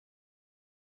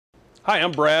Hi,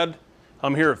 I'm Brad.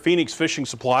 I'm here at Phoenix Fishing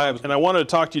Supply, and I wanted to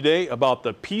talk to you today about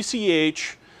the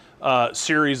PCH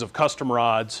series of custom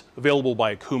rods available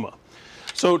by Okuma.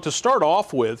 So to start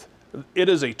off with, it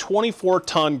is a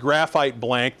 24-ton graphite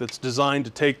blank that's designed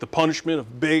to take the punishment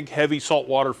of big, heavy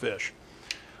saltwater fish.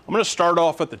 I'm going to start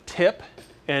off at the tip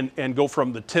and go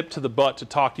from the tip to the butt to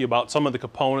talk to you about some of the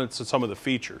components and some of the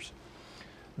features.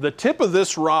 The tip of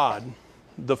this rod,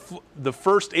 the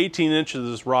first 18 inches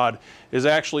of this rod, is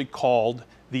actually called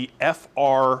the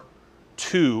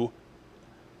FR2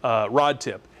 rod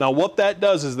tip. Now what that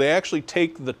does is they actually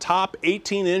take the top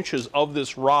 18 inches of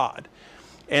this rod,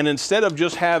 and instead of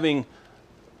just having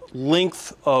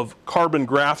length of carbon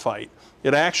graphite,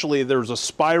 there's a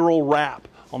spiral wrap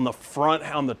on the front,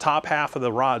 on the top half of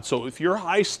the rod. So if you're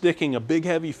high sticking a big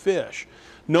heavy fish,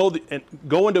 and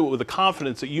go into it with the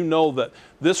confidence that you know that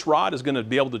this rod is going to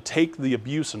be able to take the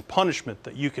abuse and punishment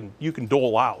that you can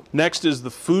dole out. Next is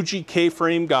the Fuji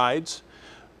K-frame guides.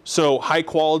 So high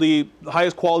quality, the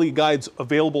highest quality guides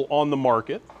available on the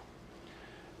market.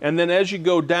 And then as you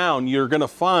go down, you're going to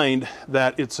find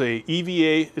that it's a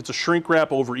EVA, it's a shrink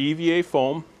wrap over EVA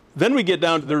foam. Then we get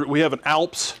down to there, we have an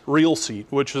Alps reel seat,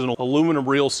 which is an aluminum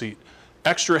reel seat.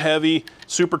 Extra heavy,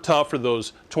 super tough for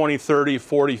those 20, 30,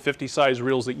 40, 50 size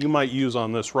reels that you might use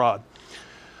on this rod.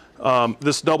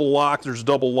 This double lock, there's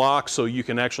double lock, so you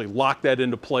can actually lock that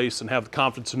into place and have the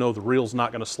confidence to know the reel's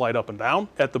not going to slide up and down.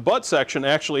 At the butt section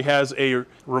actually has a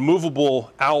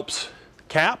removable Alps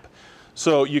cap,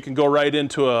 so you can go right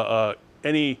into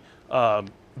any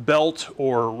belt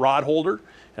or rod holder,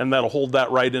 and that'll hold that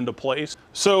right into place.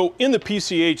 So in the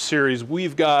PCH series,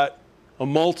 we've got a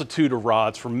multitude of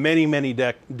rods for many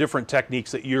different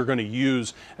techniques that you're going to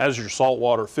use as you're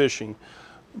saltwater fishing.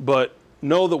 But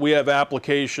know that we have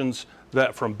applications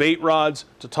that from bait rods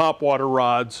to topwater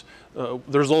rods.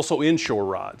 There's also inshore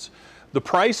rods. The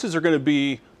prices are going to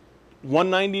be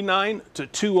 $199 to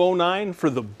 $209 for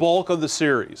the bulk of the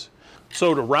series.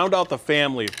 So to round out the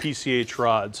family of PCH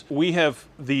rods, we have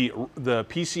the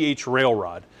PCH rail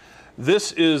rod.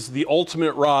 This is the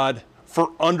ultimate rod for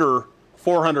under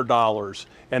 $400,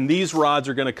 and these rods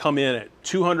are going to come in at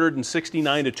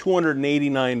 $269 to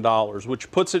 $289, which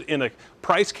puts it in a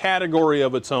price category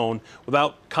of its own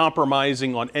without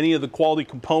compromising on any of the quality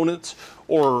components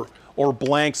or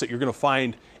blanks that you're going to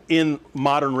find in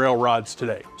modern rail rods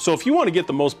today. So if you want to get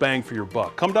the most bang for your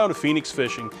buck, come down to Phoenix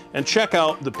Fishing and check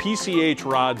out the PCH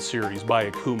Rod series by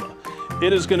Okuma.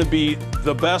 It is going to be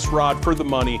the best rod for the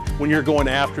money when you're going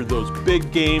after those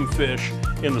big game fish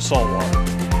in the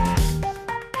saltwater.